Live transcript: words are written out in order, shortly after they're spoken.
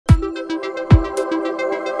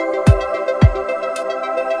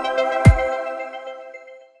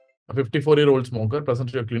A 54-year-old smoker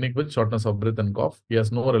presents to your clinic with shortness of breath and cough. He has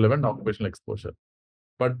no relevant occupational exposure,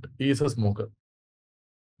 but he is a smoker.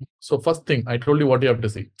 So first thing, I told you what you have to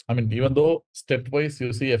see. I mean, even though stepwise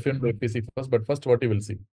you see FE1 to FEC first, but first what you will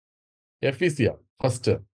see? FEC first.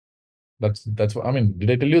 That's what I mean.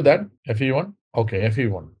 Did I tell you that? FE1? Okay,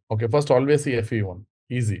 FE1. Okay, first always see FE1.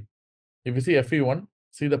 Easy. If you see FE1,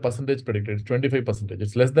 see the percentage predicted. It's 25%.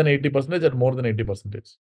 It's less than 80% or more than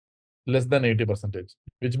 80%. Less than 80%,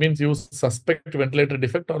 which means you suspect ventilatory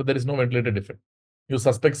defect or there is no ventilatory defect. You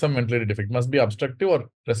suspect some ventilatory defect. Must be obstructive or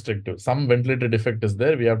restrictive. Some ventilatory defect is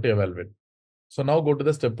there. We have to evaluate. So now go to the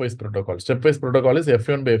stepwise protocol. Stepwise protocol is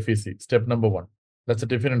FE1 by FEC. Step number 1. That's a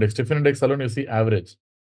Tiffin index. Tiffin index alone you see average,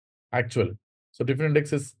 actual. So Tiffin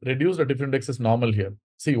index is reduced or Tiffin index is normal here.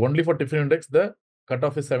 See, only for Tiffin index, the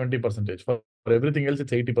cutoff is 70%. For everything else,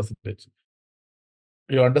 it's 80%.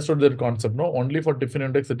 You understood that concept, no? Only for Tiffin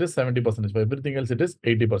index, it is 70%. For everything else, it is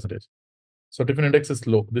 80%. So Tiffin index is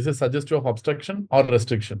low. This is suggestive of obstruction or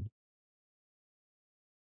restriction.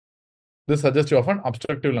 This is suggestive of an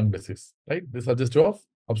obstructive lung disease, right? This is suggestive of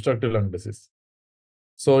obstructive lung disease.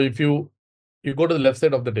 So if you go to the left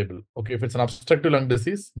side of the table, okay, if it's an obstructive lung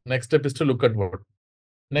disease, next step is to look at what?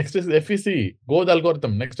 Next is FEC. Go with the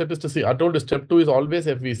algorithm. Next step is to see. I told you step 2 is always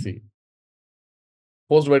FEC.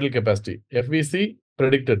 Post-vital capacity. FEC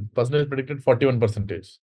predicted, percentage predicted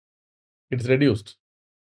 41%. It's reduced.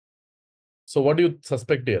 So what do you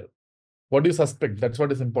suspect here? What do you suspect? That's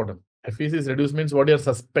what is important. FEC is reduced means what you are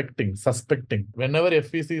suspecting. Whenever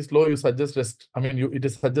FEC is low, you suggest it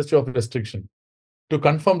is suggestive of restriction. To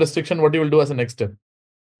confirm restriction, what you will do as a next step?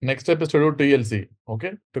 Next step is to do TLC,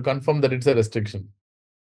 okay? To confirm that it's a restriction.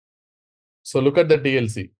 So look at the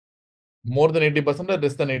TLC. More than 80% or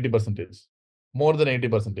less than 80%? More than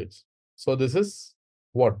 80%. So this is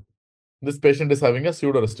what? This patient is having a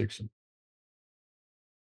pseudo-restriction.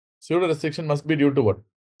 Pseudo-restriction must be due to what?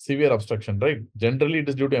 Severe obstruction, right? Generally, it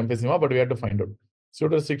is due to emphysema, but we have to find out.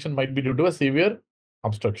 Pseudo-restriction might be due to a severe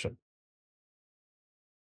obstruction.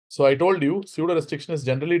 So I told you, pseudo-restriction is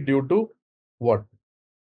generally due to what?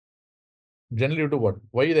 Generally due to what?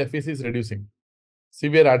 Why the FEC is reducing?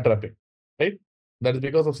 Severe air trapping, right? That is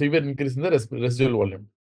because of severe increase in the residual volume.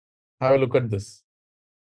 Have a look at this.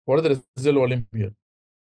 What is the residual volume here?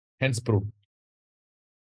 Hence proved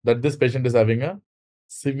that this patient is having a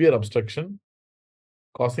severe obstruction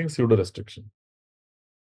causing pseudo-restriction.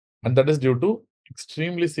 And that is due to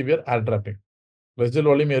extremely severe air trapping.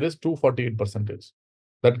 Residual volume here is 248%.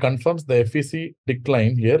 That confirms the FEC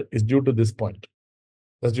decline here is due to this point.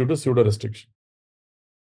 That's due to pseudo-restriction.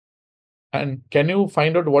 And can you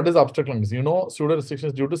find out what is obstructive lung disease? You know, pseudo-restriction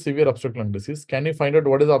is due to severe obstructive lung disease. Can you find out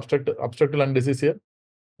what is obstructive lung disease here?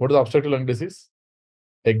 What is obstructive lung disease?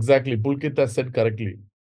 Exactly. Pulkit has said correctly.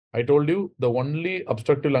 I told you the only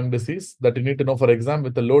obstructive lung disease that you need to know for exam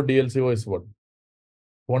with the low DLCO is what?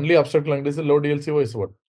 Only obstructive lung disease, low DLCO is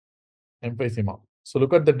what? Emphysema. So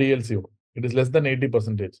look at the DLCO. It is less than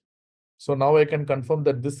 80%. So now I can confirm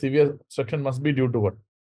that this severe obstruction must be due to what?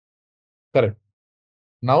 Correct.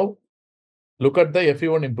 Now look at the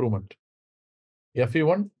FE1 improvement.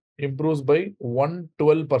 FE1 improves by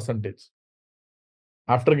 112%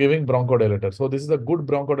 after giving bronchodilator. So this is a good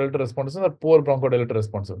bronchodilator responsiveness or poor bronchodilator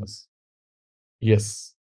responsiveness?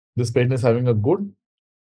 Yes. This patient is having a good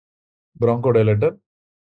bronchodilator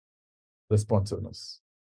responsiveness.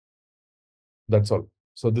 That's all.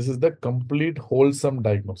 So this is the complete wholesome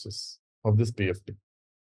diagnosis of this PFT.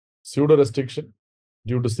 Pseudo-restriction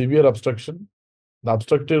due to severe obstruction. The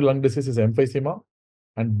obstructive lung disease is emphysema,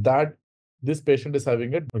 and that this patient is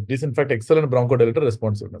having in fact excellent bronchodilator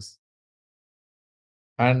responsiveness.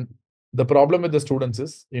 And the problem with the students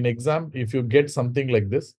is in exam, if you get something like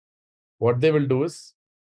this, what they will do is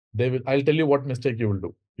I'll tell you what mistake you will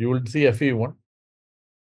do. You will see FE1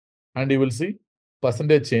 and you will see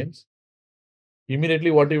percentage change.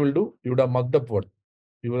 Immediately what you will do, you would have mugged up what?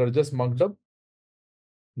 You will have just mugged up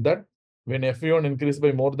that when FE1 increased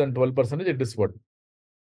by more than 12%, it is what?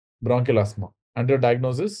 Bronchial asthma. And your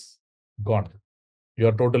diagnosis is gone. You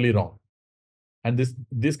are totally wrong. And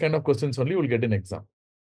this kind of questions only you will get in exam.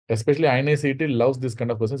 Especially INI CET loves this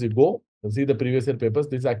kind of questions. You go see the previous year papers.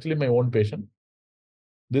 This is actually my own patient.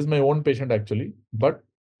 This is my own patient actually. But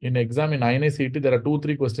in exam in INI CET, there are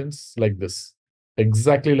 2-3 questions like this.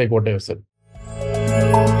 Exactly like what I have said.